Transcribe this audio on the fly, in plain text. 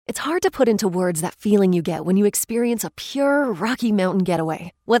It's hard to put into words that feeling you get when you experience a pure Rocky Mountain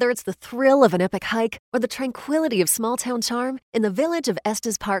getaway. Whether it's the thrill of an epic hike or the tranquility of small-town charm, in the village of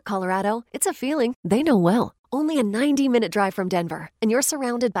Estes Park, Colorado, it's a feeling they know well. Only a 90-minute drive from Denver, and you're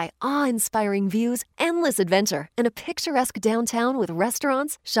surrounded by awe-inspiring views, endless adventure, and a picturesque downtown with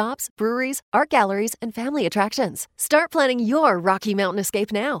restaurants, shops, breweries, art galleries, and family attractions. Start planning your Rocky Mountain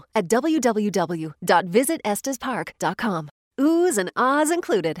escape now at www.visitestespark.com. Oohs and ahs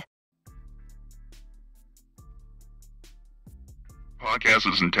included. Podcast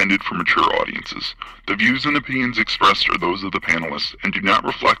is intended for mature audiences. The views and opinions expressed are those of the panelists and do not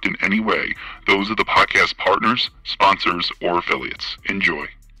reflect in any way those of the podcast partners, sponsors, or affiliates. Enjoy.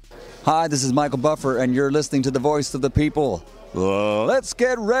 Hi, this is Michael Buffer, and you're listening to The Voice of the People. Let's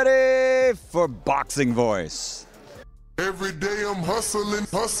get ready for Boxing Voice. Every day I'm hustling.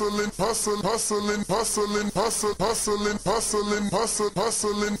 Every day I'm hustling.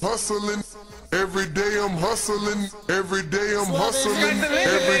 Every day I'm hustling.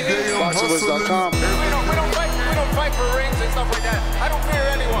 BoxingVoice.com. We don't fight for rings and stuff like that. I don't fear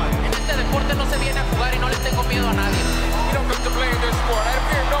anyone. En este deporte no se viene a jugar y no le tengo miedo a nadie. You don't come to play in this sport. I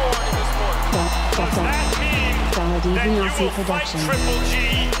fear no one in this sport. Does that mean that you will fight Triple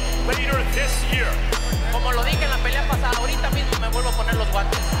G later this year? Como lo dije en la pelea pasada, ahorita mismo me vuelvo a poner los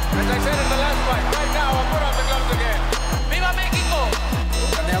guantes. As I said in the last fight, right now I'll put on the gloves again. ¡Viva México!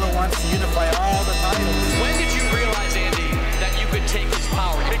 Canelo wants to unify all the titles. When did you realize, Andy, that you could take his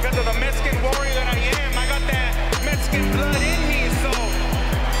power? Because of the Mexican warrior that I am. I got that Mexican blood in me, so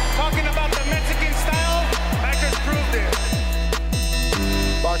talking about the Mexican style, I just proved it.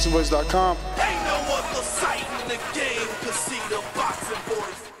 BoxingVoice.com. Ain't no other sight in the game to see the Boxing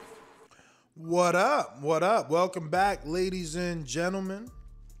Voice. What up? What up? Welcome back, ladies and gentlemen.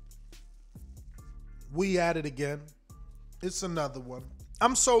 We at it again. It's another one.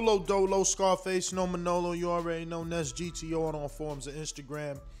 I'm Solo Dolo, Scarface, no Manolo. You already know Ness GTO on all forms of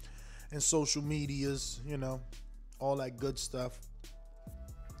Instagram and social medias, you know, all that good stuff.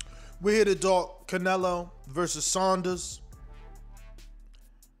 We're here to talk Canelo versus Saunders.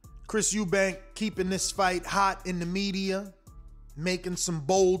 Chris Eubank keeping this fight hot in the media, making some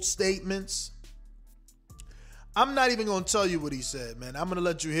bold statements. I'm not even going to tell you what he said, man. I'm going to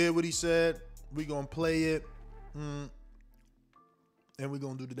let you hear what he said. We're going to play it. And we're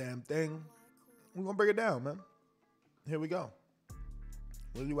going to do the damn thing. We're going to break it down, man. Here we go.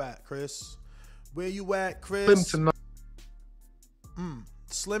 Where you at, Chris? Where you at, Chris? Slim to none.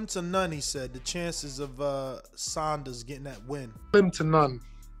 Slim to none, he said. The chances of Saunders getting that win. Slim to none.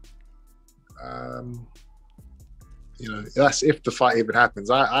 You know, that's if the fight even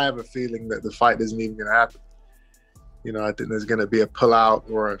happens. I have a feeling that the fight isn't even going to happen. You know, I think there's going to be a pullout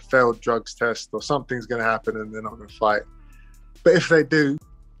or a failed drugs test or something's going to happen and they're not going to fight. But if they do,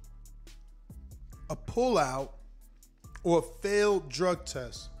 a pullout or a failed drug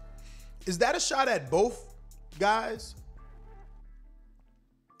test, is that a shot at both guys?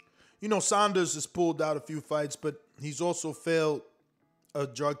 You know, Saunders has pulled out a few fights, but he's also failed a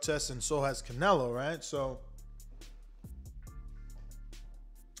drug test, and so has Canelo, right? So,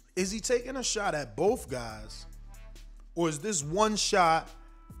 is he taking a shot at both guys, or is this one shot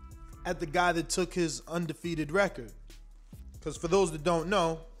at the guy that took his undefeated record? Because for those that don't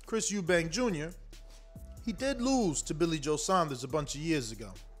know, Chris Eubank Jr., he did lose to Billy Joe Saunders a bunch of years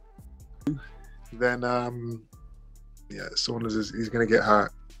ago. Then, Saunders he's going to get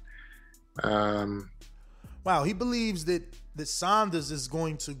hurt. Wow, he believes that Saunders is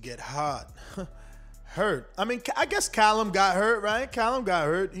going to get hurt. I mean, I guess Callum got hurt, right? Callum got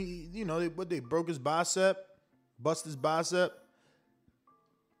hurt. He, you know, they broke his bicep, bust his bicep.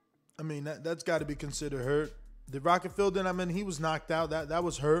 I mean, that's got to be considered hurt. Did Rocket Fielding, I mean, he was knocked out. That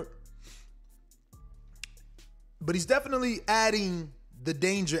was hurt. But he's definitely adding the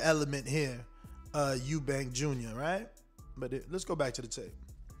danger element here, Eubank Jr., right? But let's go back to the tape.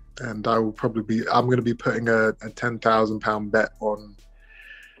 And I'm going to be putting a £10,000 bet on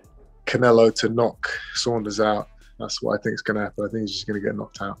Canelo to knock Saunders out. That's what I think is going to happen. I think he's just going to get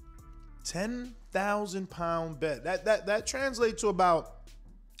knocked out. £10,000 bet. That translates to about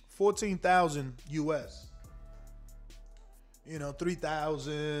 14,000 US. You know,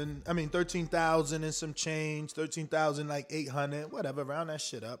 13,000 and some change, 13,000 like 800, whatever, round that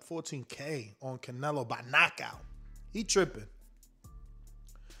shit up. 14K on Canelo by knockout. He tripping.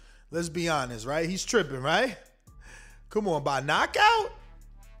 Let's be honest, right? He's tripping, right? Come on, by knockout?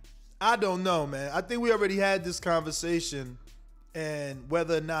 I don't know, man. I think we already had this conversation, and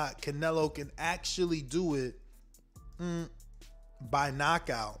whether or not Canelo can actually do it by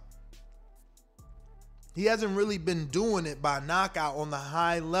knockout. he hasn't really been doing it by knockout on the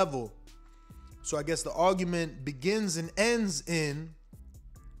high level. So I guess the argument begins and ends in,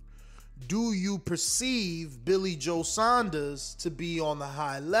 do you perceive Billy Joe Saunders to be on the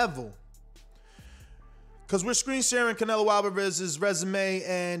high level? Because we're screen sharing Canelo Alvarez's resume,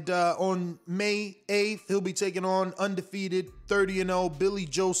 and on May 8th, he'll be taking on undefeated 30-0 Billy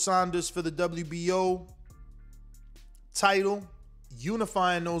Joe Saunders for the WBO title,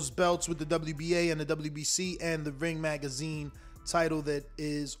 unifying those belts with the WBA and the WBC and the Ring Magazine title that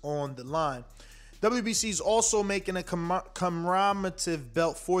is on the line. WBC is also making a commemorative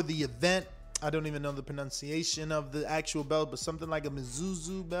belt for the event. I don't even know the pronunciation of the actual belt, but something like a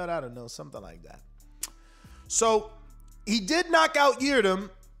Mizuzu belt. I don't know, something like that. So he did knock out Yildirim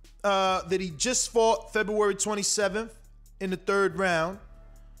that he just fought February 27th in the third round.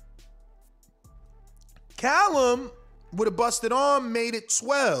 Callum with a busted arm made it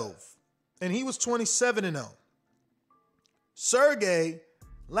 12, and he was 27-0. Sergey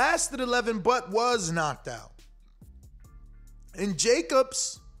lasted 11 but was knocked out. And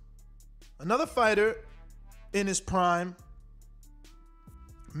Jacobs, another fighter in his prime,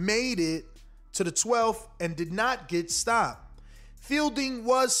 made it to the 12th and did not get stopped. Fielding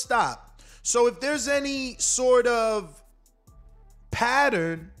was stopped. So if there's any sort of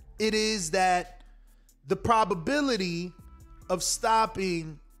pattern, it is that the probability of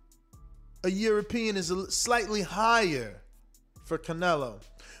stopping a European is slightly higher for Canelo.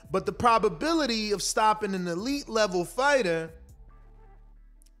 But the probability of stopping an elite level fighter,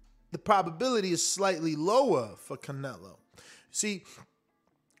 the probability is slightly lower for Canelo. See,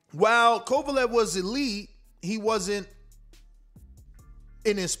 while Kovalev was elite, he wasn't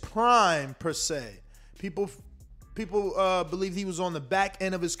in his prime per se. People believe he was on the back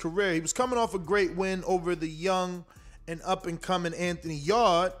end of his career. He was coming off a great win over the young and up-and-coming Anthony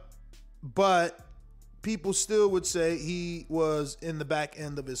Yarde, but people still would say he was in the back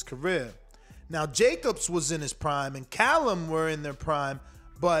end of his career. Now, Jacobs was in his prime and Callum were in their prime,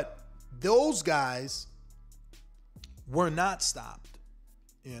 but those guys were not stopped.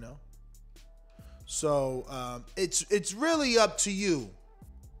 You know, so it's really up to you.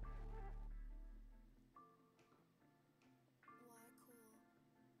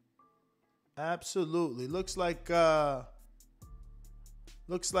 Absolutely, looks like our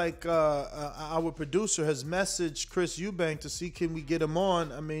producer has messaged Chris Eubank to see can we get him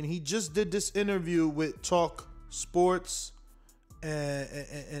on. I mean, he just did this interview with Talk Sports,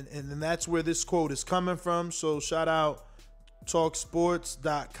 and that's where this quote is coming from. So shout out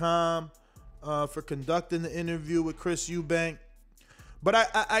TalkSports.com for conducting the interview with Chris Eubank. But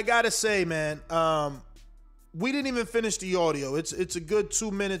I gotta say, man, we didn't even finish the audio. It's a good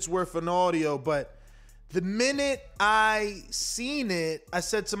 2 minutes worth of audio, but the minute I seen it, I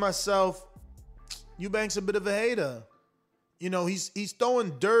said to myself, Eubank's a bit of a hater. You know, he's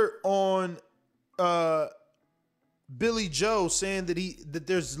throwing dirt on Billy Joe, saying that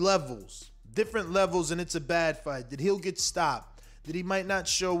there's levels. Different levels, and it's a bad fight, that he'll get stopped, that he might not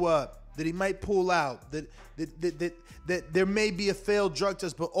show up, that he might pull out, that there may be a failed drug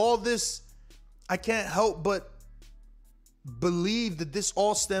test. But all this, I can't help but believe that this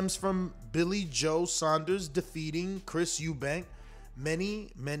all stems from Billy Joe Saunders defeating Chris Eubank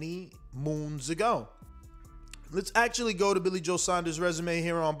many, many moons ago. Let's actually go to Billy Joe Saunders' resume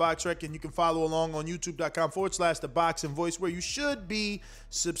here on BoxRec, and you can follow along on youtube.com/The Boxing Voice, where you should be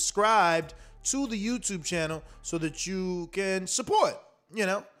subscribed to the YouTube channel so that you can support, you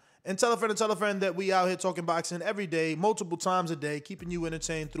know, and tell a friend that we out here talking boxing every day, multiple times a day, keeping you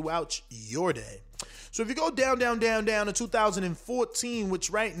entertained throughout your day. So if you go down to 2014, which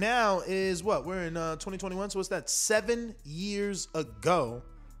right now is what? We're in 2021, so what's that? 7 years ago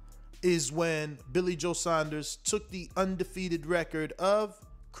is when Billy Joe Saunders took the undefeated record of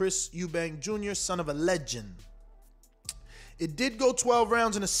Chris Eubank Jr., son of a legend. It did go 12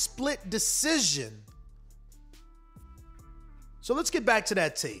 rounds in a split decision. So let's get back to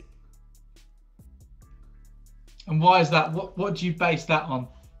that tape. And why is that? What do you base that on?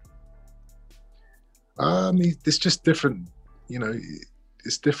 It's just different, you know,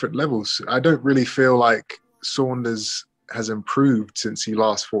 it's different levels. I don't really feel like Saunders has improved since he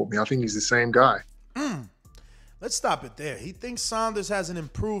last fought me. I think he's the same guy. Let's stop it there. He thinks Saunders hasn't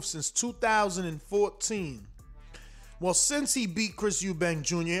improved since 2014. Well, since he beat Chris Eubank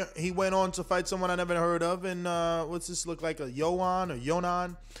Jr., he went on to fight someone I never heard of. And what's this look like? A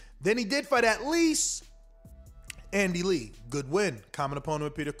Yonan? Then he did fight at least Andy Lee. Good win. Common opponent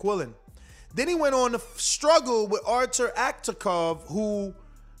with Peter Quillen. Then he went on to struggle with Artur Akhtakov, who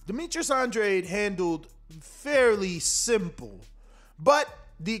Demetrius Andrade handled fairly simple. But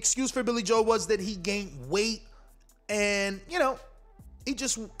the excuse for Billy Joe was that he gained weight and, he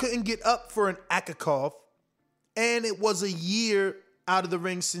just couldn't get up for an Akakov. And it was a year out of the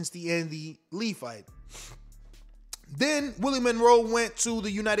ring since the Andy Lee fight. Then Willie Monroe went to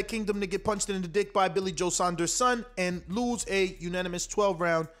the United Kingdom to get punched in the dick by Billy Joe Saunders' son and lose a unanimous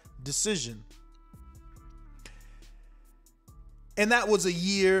 12-round decision. And that was a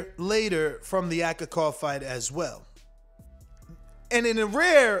year later from the Akakov fight as well. And in a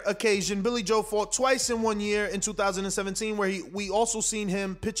rare occasion, Billy Joe fought twice in 1 year in 2017, where we also seen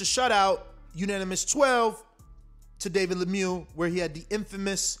him pitch a shutout, unanimous 12, to David Lemieux, where he had the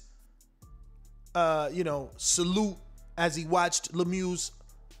infamous, salute as he watched Lemieux's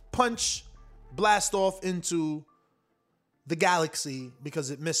punch blast off into the galaxy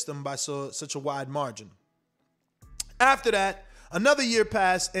because it missed him by such a wide margin. After that, another year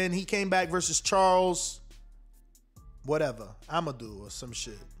passed, and he came back versus Charles Amadou or some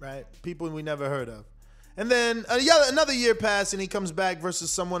shit, right? People we never heard of. And then another year passed, and he comes back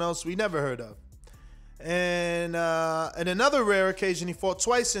versus someone else we never heard of. And on another rare occasion, he fought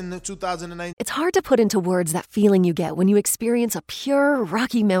twice in 2009. It's hard to put into words that feeling you get when you experience a pure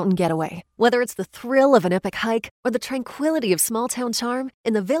Rocky Mountain getaway. Whether it's the thrill of an epic hike or the tranquility of small-town charm,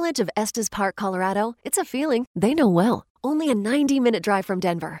 in the village of Estes Park, Colorado, it's a feeling they know well. Only a 90-minute drive from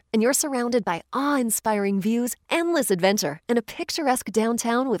Denver, and you're surrounded by awe-inspiring views, endless adventure, and a picturesque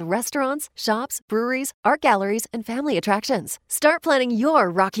downtown with restaurants, shops, breweries, art galleries, and family attractions. Start planning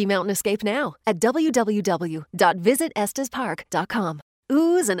your Rocky Mountain escape now at www.visitestespark.com.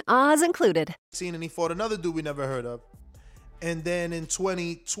 Oohs and ahs included. And he fought another dude we never heard of. And then in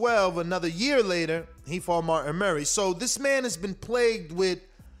 2012, another year later, he fought Martin Murray. So this man has been plagued with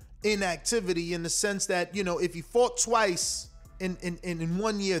inactivity in the sense that, if he fought twice in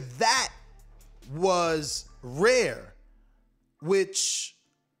 1 year, that was rare, which,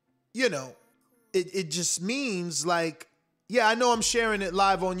 it just means like, yeah, I know I'm sharing it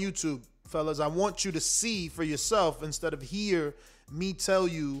live on YouTube, fellas. I want you to see for yourself instead of hear me tell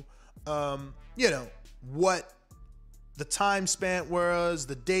you, what the time span was,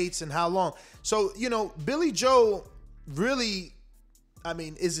 the dates, and how long. So, Billy Joe really,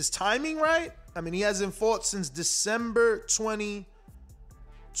 is his timing right? He hasn't fought since December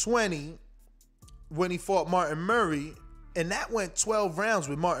 2020 when he fought Martin Murray, and that went 12 rounds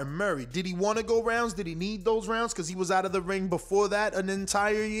with Martin Murray. Did he want to go rounds? Did he need those rounds? Because he was out of the ring before that an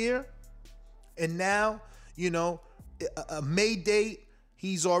entire year. And now, a May date,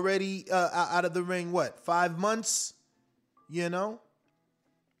 he's already out of the ring, 5 months?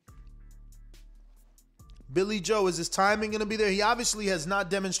 Billy Joe, is his timing going to be there? He obviously has not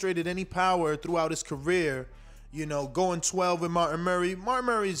demonstrated any power throughout his career, going 12 with Martin Murray. Martin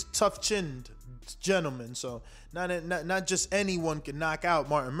Murray's tough-chinned gentleman, so not just anyone can knock out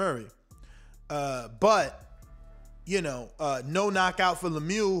Martin Murray. But, no knockout for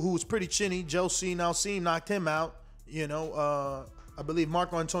Lemieux, who was pretty chinny. Joe Nalcine knocked him out. I believe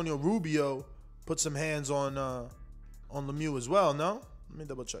Marco Antonio Rubio put some hands on Lemieux as well, no? Let me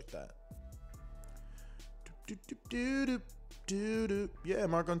double-check that. Yeah,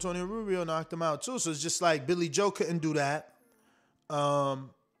 Marco Antonio Rubio knocked him out too. So it's just like Billy Joe couldn't do that.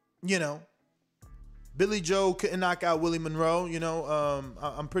 Billy Joe couldn't knock out Willie Monroe.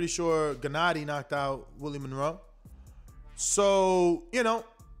 I'm pretty sure Gennady knocked out Willie Monroe. So,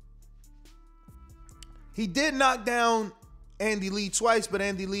 he did knock down Andy Lee twice, but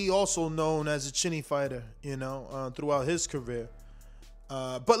Andy Lee also known as a chinny fighter, throughout his career.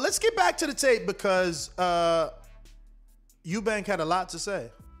 But let's get back to the tape because Eubank had a lot to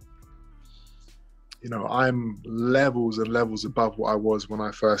say. I'm levels and levels above what I was when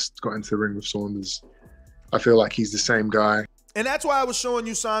I first got into the ring with Saunders. I feel like he's the same guy. And that's why I was showing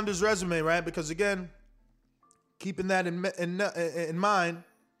you Saunders' resume, right? Because, again, keeping that in mind,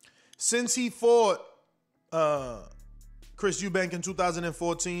 since he fought Chris Eubank in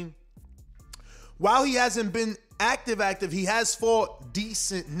 2014, while he hasn't been active, he has fought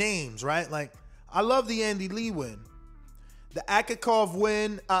decent names, right? Like, I love the Andy Lee win. The Akakov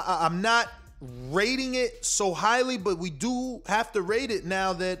win, I'm not rating it so highly, but we do have to rate it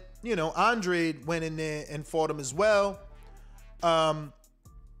now that, Andre went in there and fought him as well.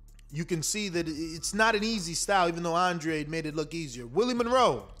 You can see that it's not an easy style, even though Andre made it look easier. Willie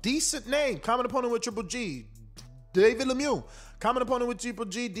Monroe, decent name, common opponent with Triple G. David Lemieux, common opponent with Triple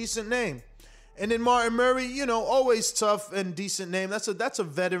G, decent name. And then Martin Murray, always tough and decent name. That's a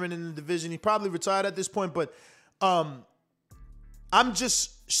veteran in the division. He probably retired at this point, but I'm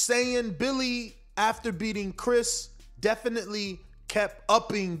just saying Billy, after beating Chris, definitely kept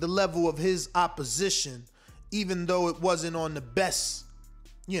upping the level of his opposition, even though it wasn't on the best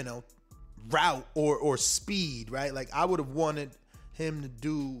route or speed, right? Like I would have wanted him to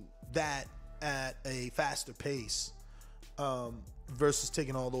do that at a faster pace versus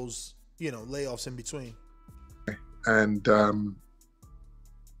taking all those, layoffs in between. And,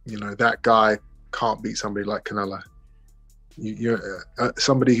 that guy can't beat somebody like Canelo. You're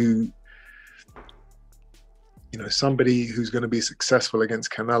somebody who, somebody who's going to be successful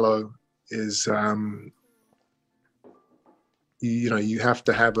against Canelo is, you have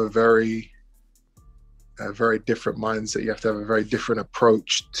to have a very different mindset. You have to have a very different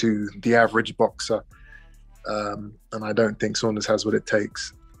approach to the average boxer. And I don't think Saunders has what it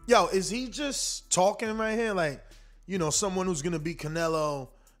takes. Yo, is he just talking right here? Like, someone who's going to beat Canelo.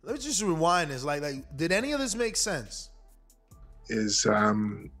 Let me just rewind this. Like, did any of this make sense? Is,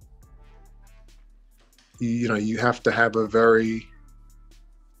 you have to have a very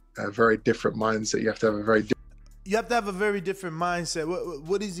different mindset. You have to have a very different mindset.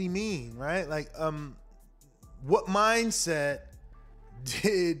 What does he mean, right? Like, what mindset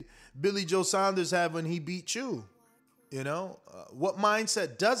did Billy Joe Saunders have when he beat you? What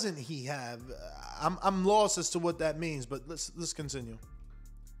mindset doesn't he have? I'm lost as to what that means, but let's continue.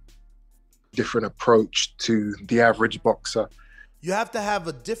 Different approach to the average boxer. You have to have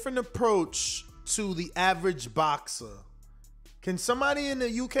a different approach to the average boxer. Can somebody in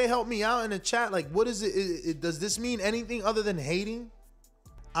the UK help me out in the chat? Like, what is it? Does this mean anything other than hating?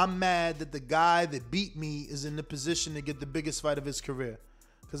 I'm mad that the guy that beat me is in the position to get the biggest fight of his career.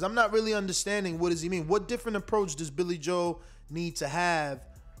 Because I'm not really understanding what does he mean. What different approach does Billy Joe need to have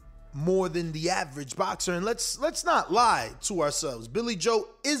more than the average boxer? And let's not lie to ourselves. Billy Joe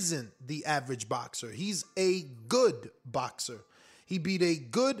isn't the average boxer. He's a good boxer. He beat a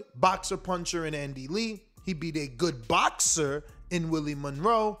good boxer puncher in Andy Lee. He beat a good boxer in Willie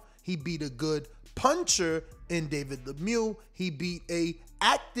Monroe. He beat a good puncher in David Lemieux. He beat a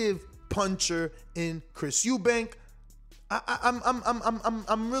active puncher in Chris Eubank.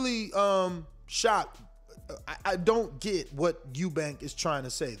 I'm really shocked. I don't get what Eubank is trying to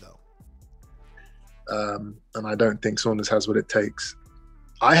say though. And I don't think Saunders has what it takes.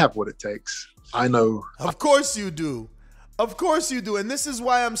 I have what it takes. I know. Of course you do. Of course you do. And this is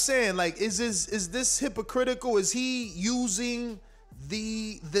why I'm saying, like, is this hypocritical? Is he using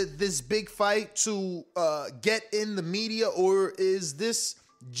this big fight to get in the media, or is this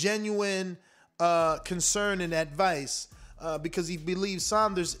genuine concern and advice because he believes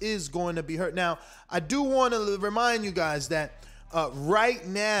Saunders is going to be hurt? Now, I do want to remind you guys that right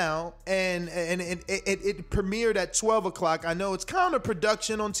now, and it premiered at 12 o'clock. I know it's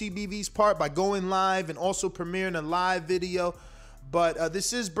counterproduction on TBV's part by going live and also premiering a live video, but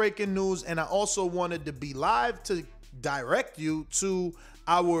this is breaking news, and I also wanted to be live to direct you to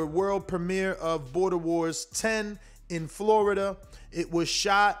our world premiere of Border Wars 10 in Florida. It was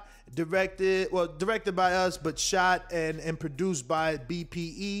directed by us, but shot and produced by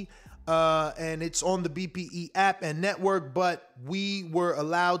BPE. And it's on the BPE app and network, but we were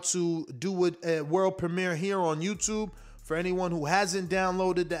allowed to do it a world premiere here on YouTube. For anyone who hasn't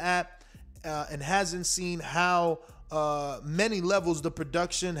downloaded the app and hasn't seen how many levels the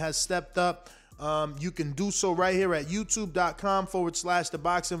production has stepped up, you can do so right here at youtube.com/The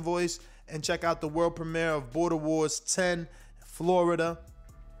Boxing Voice and check out the world premiere of Border Wars 10 Florida.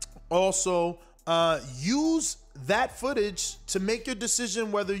 Also, use that footage to make your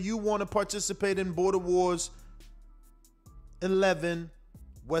decision whether you want to participate in Border Wars 11,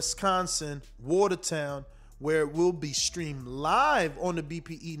 Wisconsin, Watertown, where it will be streamed live on the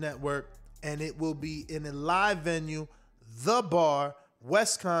BPE network, and it will be in a live venue, The Bar,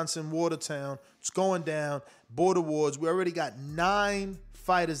 Wisconsin, Watertown. It's going down. Border Wars. We already got 9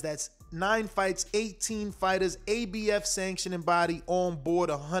 fighters. That's 9 fights, 18 fighters, ABF sanctioning body on board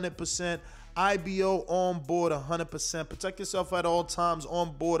 100%. IBO on board 100%. Protect yourself at all times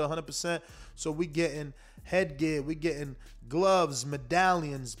on board 100%. So we getting headgear, we getting gloves,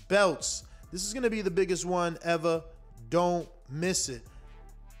 medallions, belts. This is going to be the biggest one ever. Don't miss it.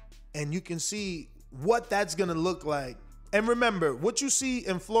 And you can see what that's going to look like. And remember, what you see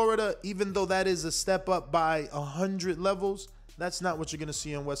in Florida, even though that is a step up by 100 levels, that's not what you're going to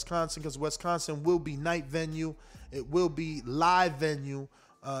see in Wisconsin, because Wisconsin will be night venue. It will be live venue.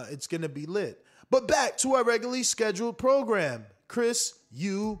 It's going to be lit. But back to our regularly scheduled program. Chris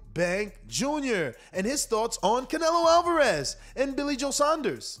Eubank Jr. and his thoughts on Canelo Alvarez and Billy Joe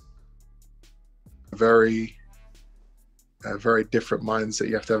Saunders. A very different mindset.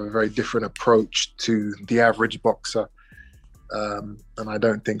 You have to have a very different approach to the average boxer. And I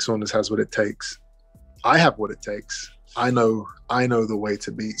don't think Saunders has what it takes. I have what it takes. I know the way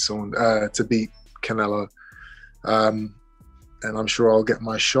to beat Canelo. and I'm sure I'll get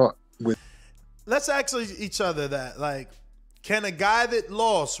my shot with. Let's ask each other that. Like, can a guy that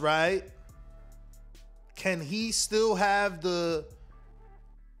lost, right? Can he still have the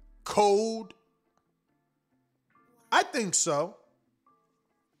code? I think so.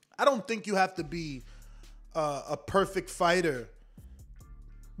 I don't think you have to be a perfect fighter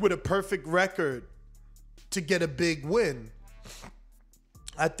with a perfect record to get a big win.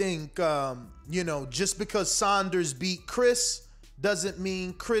 I think, just because Saunders beat Chris doesn't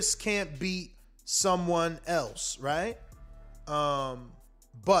mean Chris can't beat someone else, right?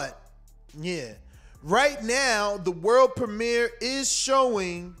 But, yeah. Right now, the world premiere is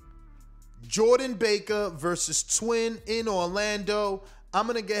showing Jordan Baker versus Twin in Orlando. I'm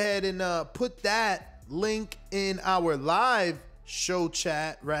going to go ahead and put that link in our live show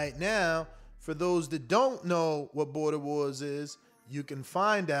chat right now. For those that don't know what Border Wars is, you can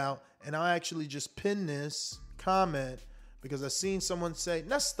find out. And I'll actually just pin this comment because I've seen someone say,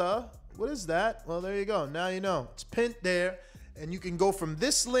 Nesta, what is that? Well, there you go. Now you know. It's pinned there. And you can go from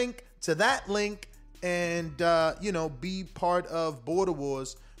this link to that link and, be part of Border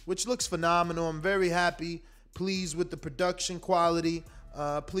Wars, which looks phenomenal. I'm very happy, pleased with the production quality,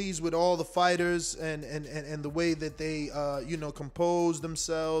 pleased with all the fighters and the way that they, composed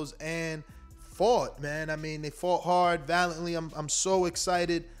themselves and fought, man. I mean, they fought hard, valiantly. I'm so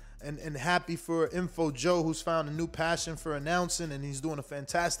excited and happy for Info Joe, who's found a new passion for announcing, and he's doing a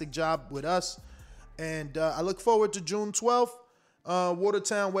fantastic job with us. And I look forward to June 12th,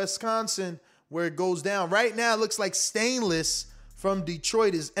 Watertown, Wisconsin, where it goes down. Right now, it looks like Stainless from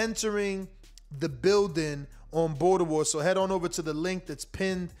Detroit is entering the building on Border Wars. So head on over to the link that's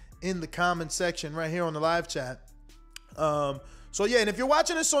pinned in the comment section right here on the live chat. So yeah, and if you're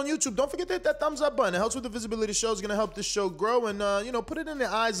watching this on YouTube, don't forget to hit that thumbs up button. It helps with the visibility of the show. It's going to help this show grow and, put it in the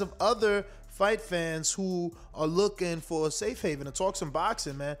eyes of other fight fans who are looking for a safe haven to talk some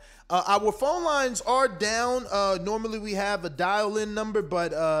boxing, man. Our phone lines are down. Normally we have a dial-in number,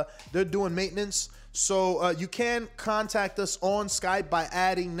 but they're doing maintenance. So you can contact us on Skype by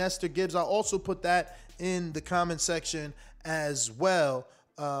adding Nestor Gibbs. I'll also put that in the comment section as well,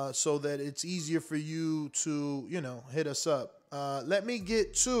 so that it's easier for you to, hit us up. Let me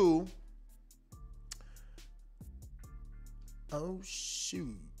get to... Oh,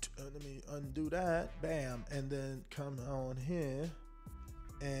 shoot. Let me undo that. Bam. And then come on here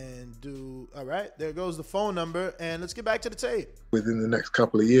and do... All right. There goes the phone number. And let's get back to the tape. Within the next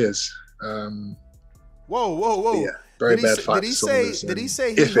couple of years. Whoa. Yeah, very bad fight. Did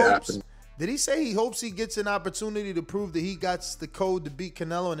he say he hopes he gets an opportunity to prove that he got the code to beat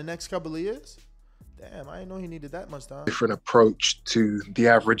Canelo in the next couple of years? Damn, I didn't know he needed that much time. Different approach to the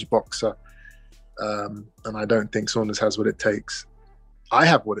average boxer. And I don't think Saunders has what it takes. I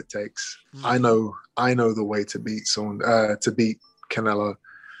have what it takes. I know the way to beat Canelo.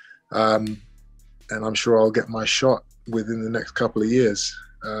 And I'm sure I'll get my shot within the next couple of years.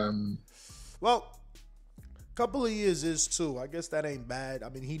 Well, a couple of years is too. I guess that ain't bad. I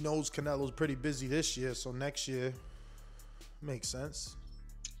mean, he knows Canelo's pretty busy this year, so next year makes sense.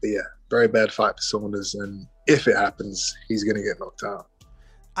 But yeah, very bad fight for Saunders, and if it happens, he's gonna get knocked out.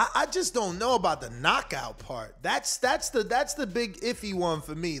 I just don't know about the knockout part. That's the big iffy one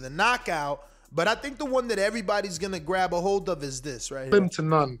for me, the knockout. But I think the one that everybody's gonna grab a hold of is this right here. Slim to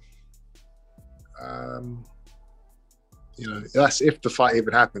none. That's if the fight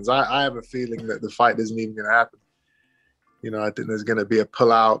even happens. I have a feeling that the fight isn't even gonna happen. I think there's gonna be a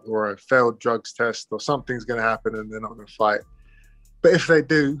pullout or a failed drugs test or something's gonna happen and they're not gonna fight. But if they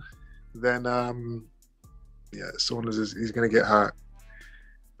do, then Saunders he's gonna get hurt.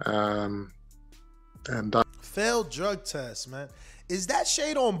 Failed drug test, man. Is that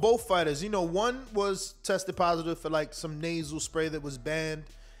shade on both fighters? One was tested positive for like some nasal spray that was banned,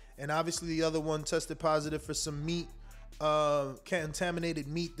 and obviously the other one tested positive for some meat, contaminated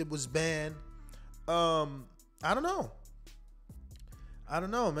meat that was banned. I don't know,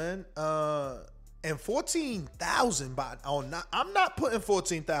 man. And 14,000 on. I'm not putting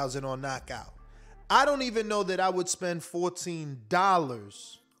 14,000 on knockout. I don't even know that I would spend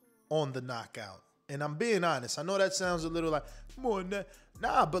 $14 on the knockout. And I'm being honest. I know that sounds a little like more than that.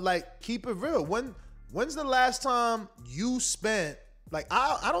 Nah, but like keep it real. When's the last time you spent like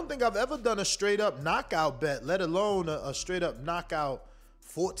I don't think I've ever done a straight up knockout bet, let alone a straight up knockout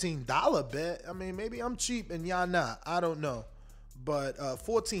 $14 bet. I mean, maybe I'm cheap and y'all not. I don't know. But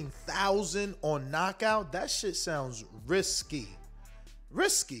 14,000 on knockout, that shit sounds risky.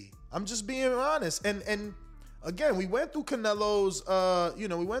 I'm just being honest. And again, we went through Canelo's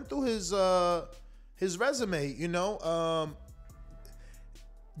we went through his resume,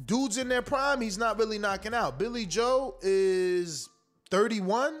 dudes in their prime, he's not really knocking out. Billy Joe is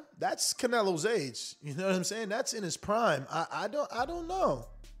 31. That's Canelo's age. You know what I'm saying? That's in his prime. I don't know.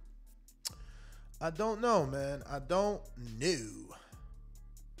 I don't know, man. I don't know.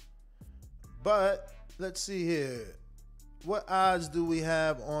 But let's see here. What odds do we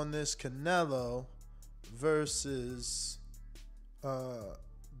have on this Canelo versus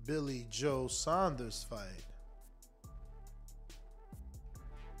Billy Joe Saunders fight?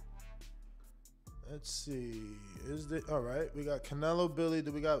 Let's see. All right? We got Canelo, Billy.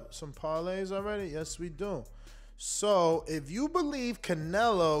 Do we got some parlays already? Yes, we do. So if you believe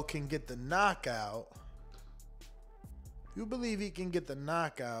Canelo can get the knockout,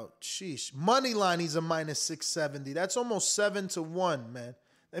 sheesh. Money line, he's a minus 670. That's almost 7-1, man.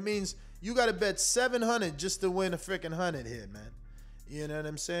 That means you got to bet 700 just to win a freaking 100 here, man. You know what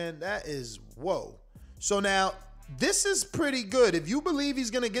I'm saying? That is whoa. So now, this is pretty good. If you believe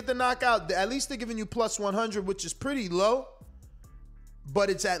he's going to get the knockout, at least they're giving you plus 100, which is pretty low.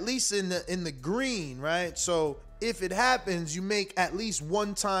 But it's at least in the green, right? So if it happens, you make at least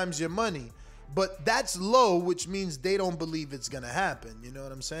 1 times your money. But that's low, which means they don't believe it's going to happen. You know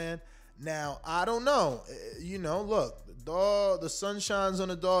what I'm saying? Now, I don't know. You know, look, the sun shines on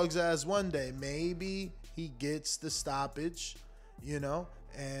the dog's ass one day. Maybe he gets the stoppage, you know,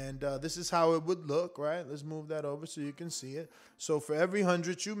 and this is how it would look, right? Let's move that over so you can see it. So for every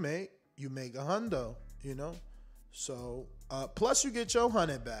 100 you make a hundo, you know. So plus you get your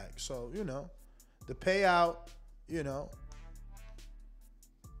 100 back. So, you know, the payout, you know,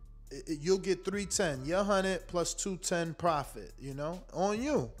 you'll get 310. Your 100 plus 210 profit, you know, on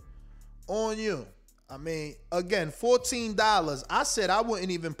you. I mean, again, $14. I said I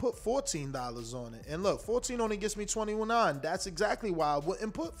wouldn't even put $14 on it. And look, 14 only gets me 21. That's exactly why I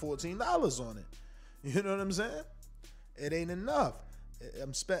wouldn't put $14 on it. You know what I'm saying? It ain't enough.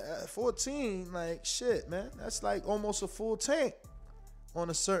 I'm spent 14, like shit, man. That's like almost a full tank on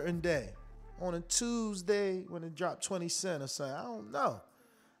a certain day. On a Tuesday when it dropped 20 cents or something. I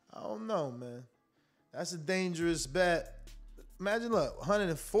don't know, man. That's a dangerous bet. Imagine, look,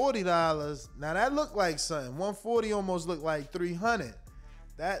 $140. Now that looked like something. 140 almost looked like 300.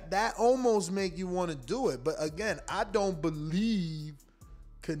 That almost make you want to do it. But again, I don't believe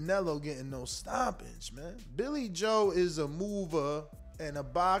Canelo getting no stoppage, man. Billy Joe is a mover and a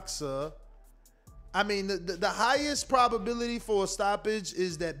boxer. I mean, the highest probability for a stoppage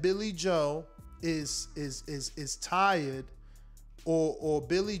is that Billy Joe is tired, or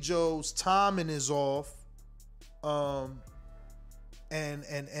Billy Joe's timing is off. And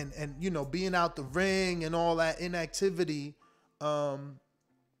you know, being out the ring and all that inactivity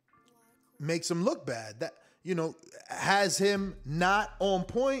makes him look bad. That, you know, has him not on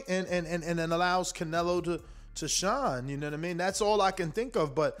point and then allows Canelo to shine. You know what I mean? That's all I can think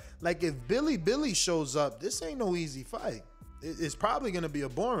of. But like, if Billy shows up, this ain't no easy fight. It's probably gonna be a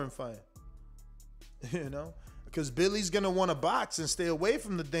boring fight. You know? Because Billy's gonna want to box and stay away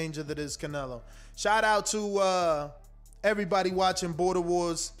from the danger that is Canelo. Shout out to everybody watching Border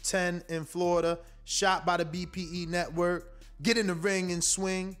Wars 10 in Florida, shot by the BPE network. Get in the ring and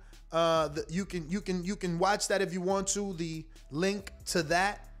swing. You can watch that if you want to. The link to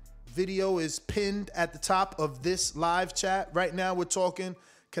that video is pinned at the top of this live chat. Right now we're talking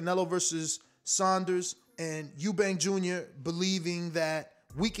Canelo versus Saunders, and Eubank Jr. believing that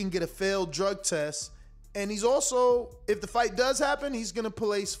we can get a failed drug test. And he's also, if the fight does happen, he's going to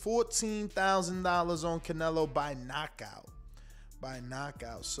place $14,000 on Canelo by knockout.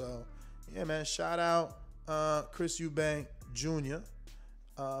 So, yeah, man, shout out Chris Eubank Jr.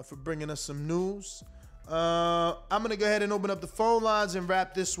 For bringing us some news. I'm going to go ahead and open up the phone lines and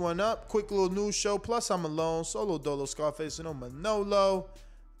wrap this one up. Quick little news show. Plus, I'm alone. Solo Dolo Scarface and Manolo.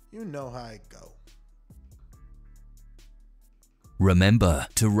 You know how it go. Remember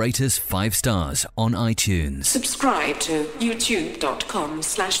to rate us 5 stars on iTunes. Subscribe to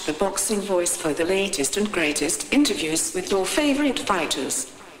youtube.com/theboxingvoice for the latest and greatest interviews with your favorite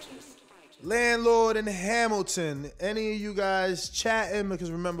fighters. Landlord in Hamilton. Any of you guys chatting? Because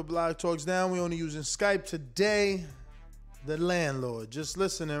remember, Blog Talk's down. We only using Skype today. The landlord. Just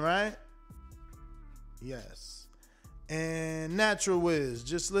listening, right? Yes. And Natural Wiz.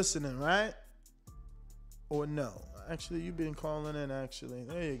 Just listening, right? Or no? Actually, you've been calling in, actually.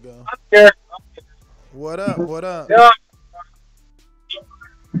 There you go. I'm here. What up? Yeah.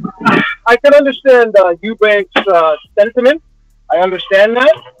 I can understand Eubank's sentiment. I understand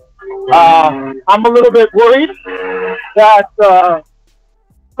that. I'm a little bit worried that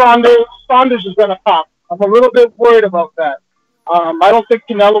Saunders is going to pop. I'm a little bit worried about that. I don't think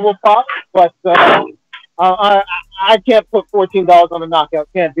Canelo will pop, but I I can't put $14 on a knockout.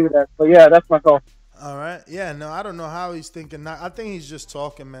 Can't do that. So yeah, that's my call. All right. Yeah, no, I don't know how he's thinking. I think he's just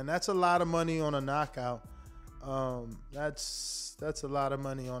talking, man. That's a lot of money on a knockout. That's a lot of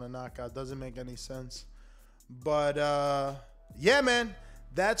money on a knockout. Doesn't make any sense. But yeah, man.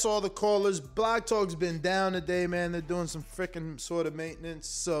 That's all the callers. Blog Talk's been down today, man. They're doing some freaking sort of maintenance,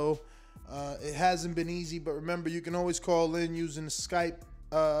 so it hasn't been easy. But remember, you can always call in using the Skype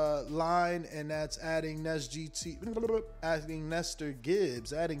line, and that's adding Nestor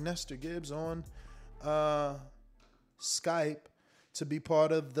Gibbs on Skype to be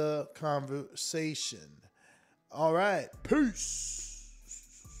part of the conversation. All right, peace.